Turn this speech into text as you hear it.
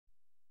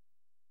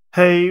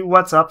Hey,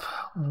 what's up?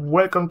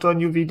 Welcome to a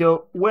new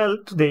video. Well,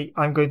 today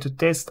I'm going to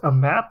test a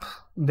map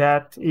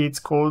that it's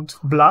called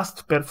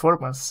Blast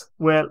Performance.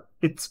 Well,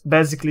 it's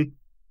basically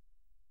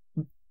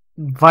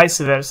vice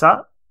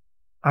versa.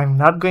 I'm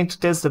not going to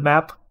test the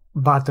map,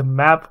 but the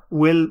map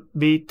will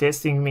be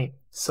testing me.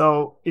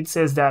 So it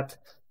says that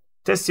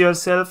test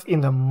yourself in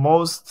the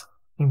most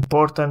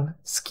important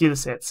skill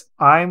sets.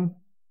 I'm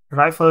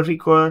rifle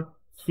recoil,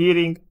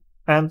 hearing,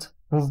 and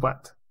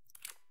movement.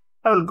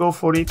 I will go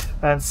for it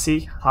and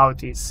see how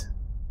it is.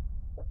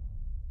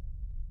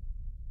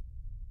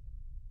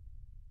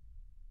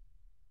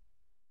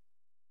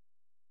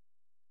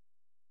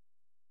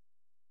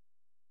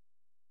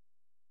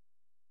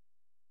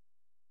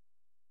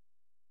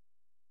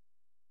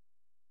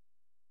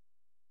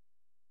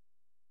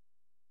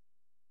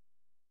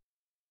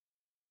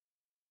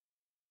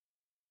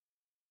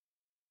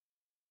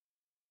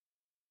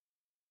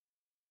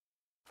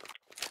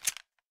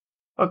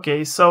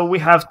 Okay, so we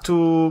have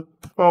two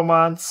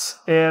commands,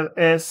 R,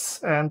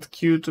 S, and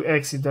Q to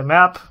exit the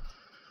map.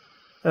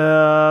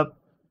 I'll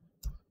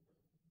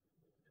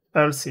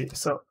see.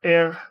 So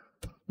R,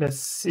 let's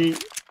see.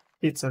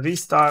 It's a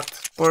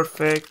restart.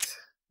 Perfect.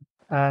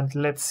 And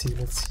let's see.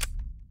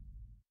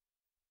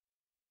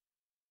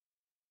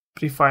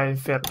 Pre-fire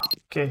Inferno.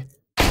 Okay.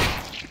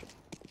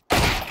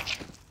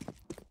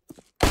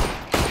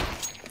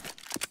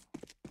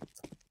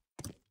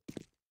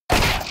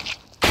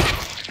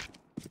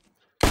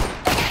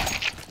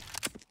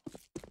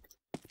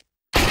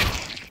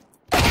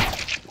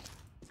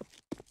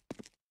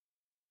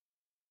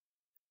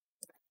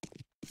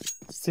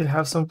 Still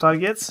have some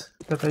targets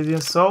that I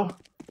didn't saw.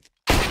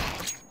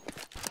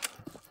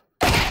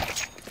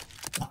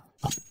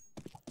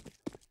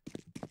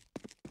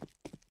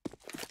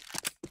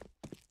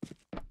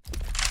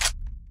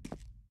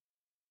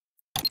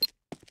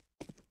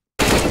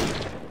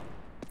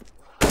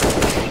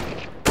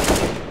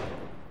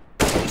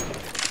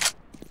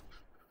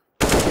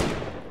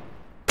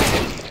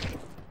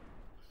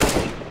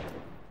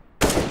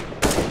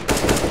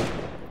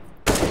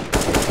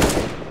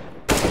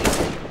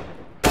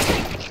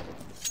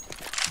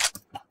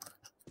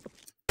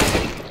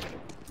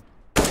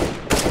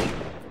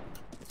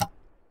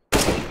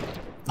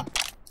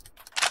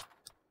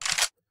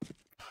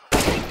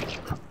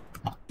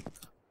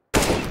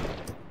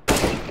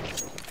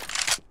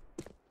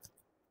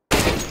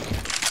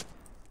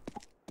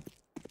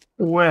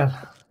 Well,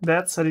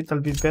 that's a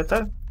little bit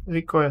better.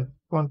 Recoil.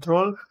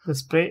 Control the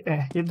spray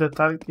and hit the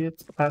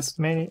target as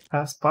many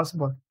as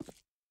possible.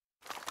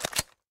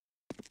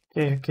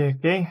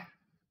 Okay.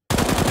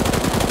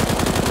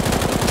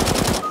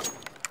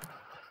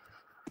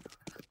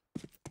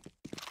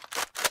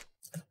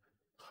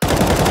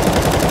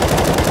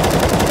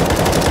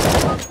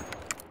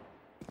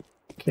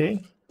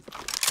 Okay.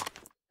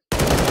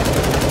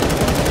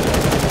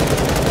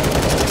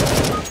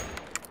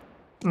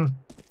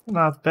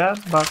 Not bad,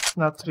 but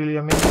not really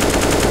amazing.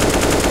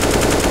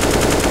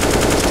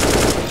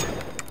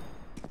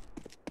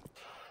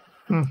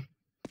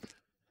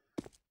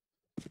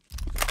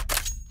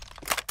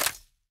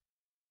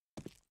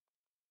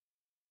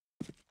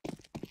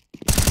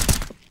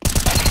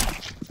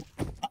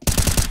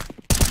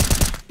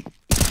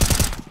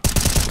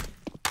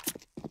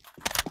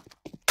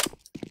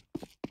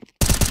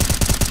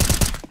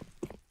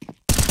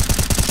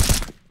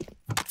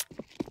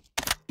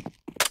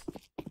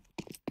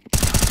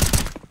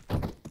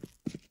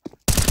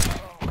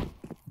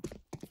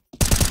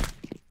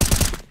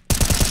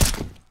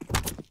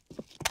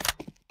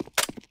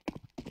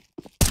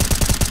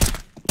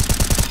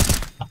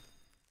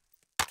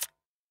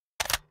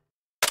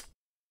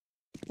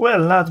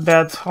 Well, not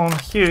bad on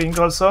hearing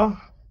also.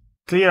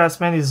 Clear as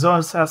many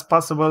zones as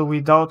possible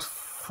without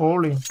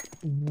falling.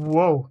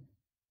 Whoa.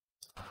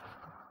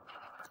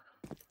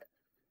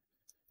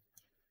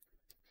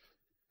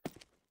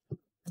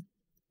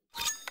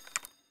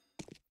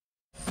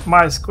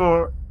 My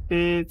score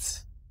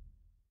is...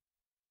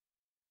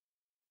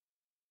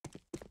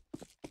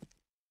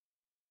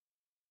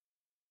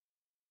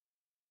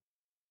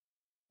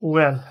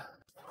 Well,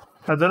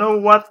 I don't know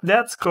what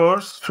that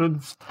score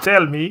should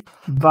tell me,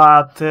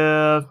 but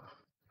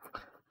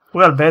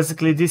well,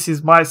 basically this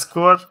is my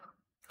score.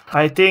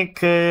 I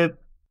think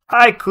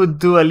I could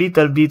do a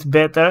little bit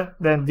better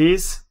than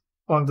this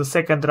on the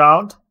second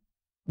round,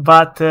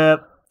 but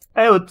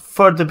I would,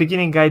 for the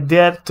beginning, I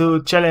dare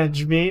to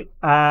challenge me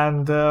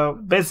and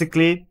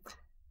basically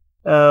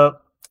have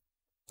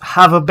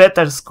a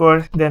better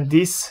score than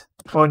this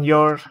on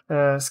your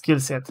skill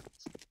set.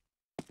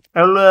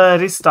 I'll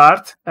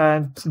restart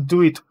and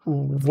do it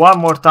one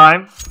more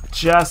time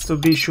just to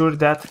be sure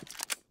that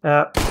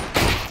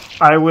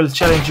I will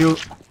challenge you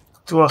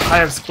to a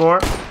higher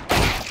score.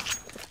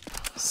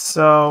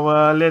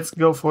 So let's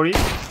go for it.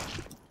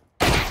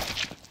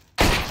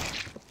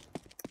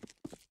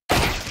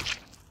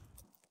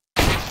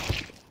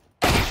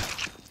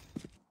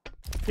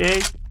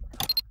 Okay,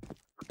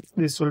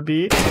 this will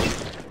be it.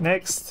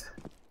 Next.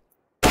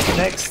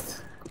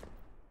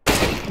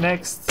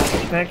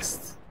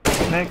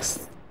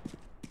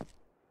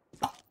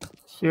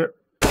 here.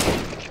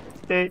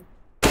 Okay,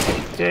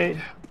 okay.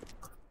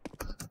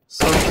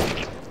 So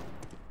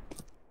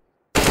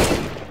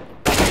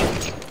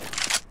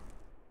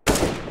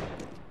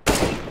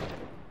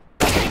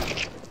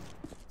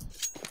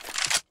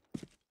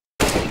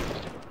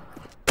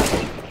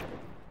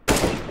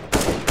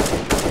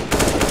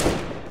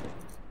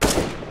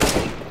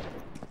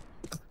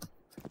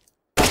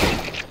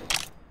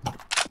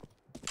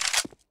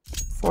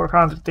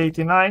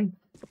 489.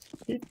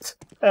 Hit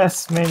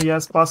as many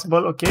as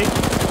possible. Okay.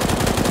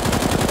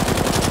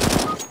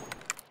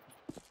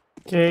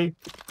 Okay.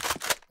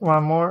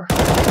 One more.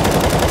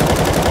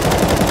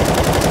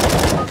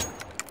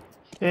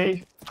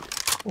 Okay.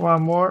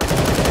 One more.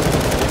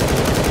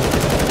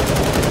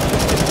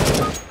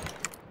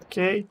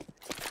 Okay.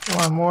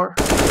 One more.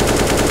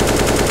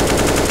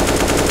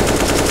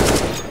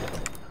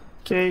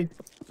 Okay.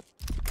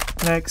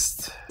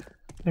 Next.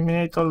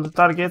 Eliminate all the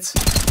targets.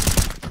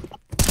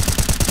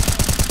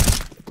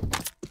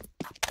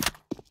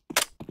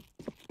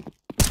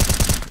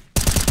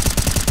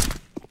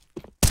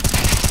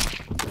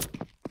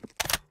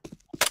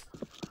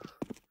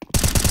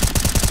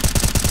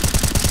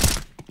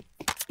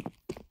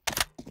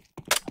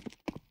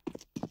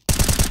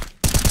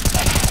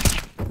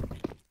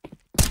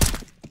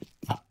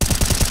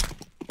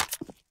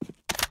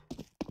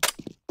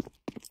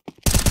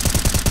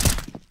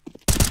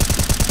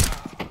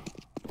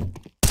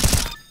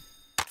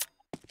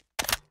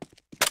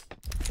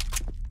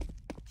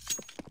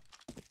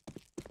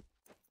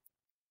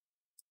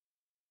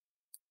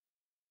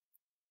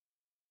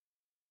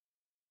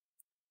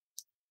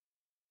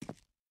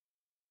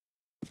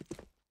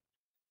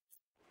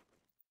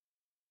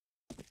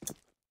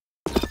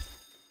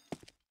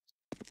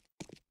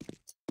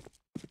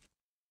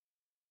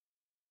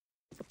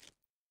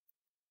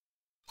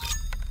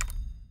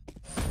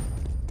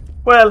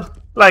 Well,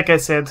 like I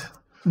said,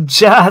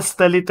 just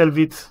a little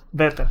bit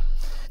better.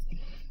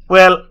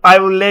 Well, I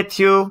will let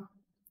you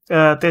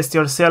test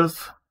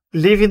yourself.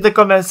 Leave in the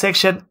comment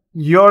section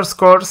your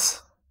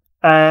scores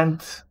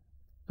and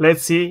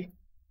let's see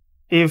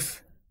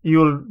if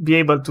you'll be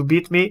able to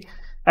beat me.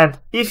 And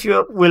if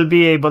you will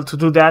be able to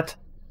do that,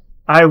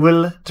 I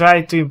will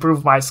try to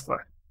improve my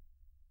score.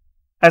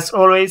 As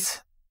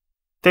always,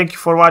 thank you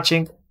for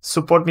watching,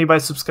 support me by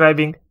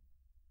subscribing,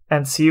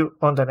 and see you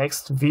on the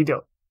next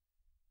video.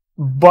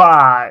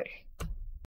 Bye!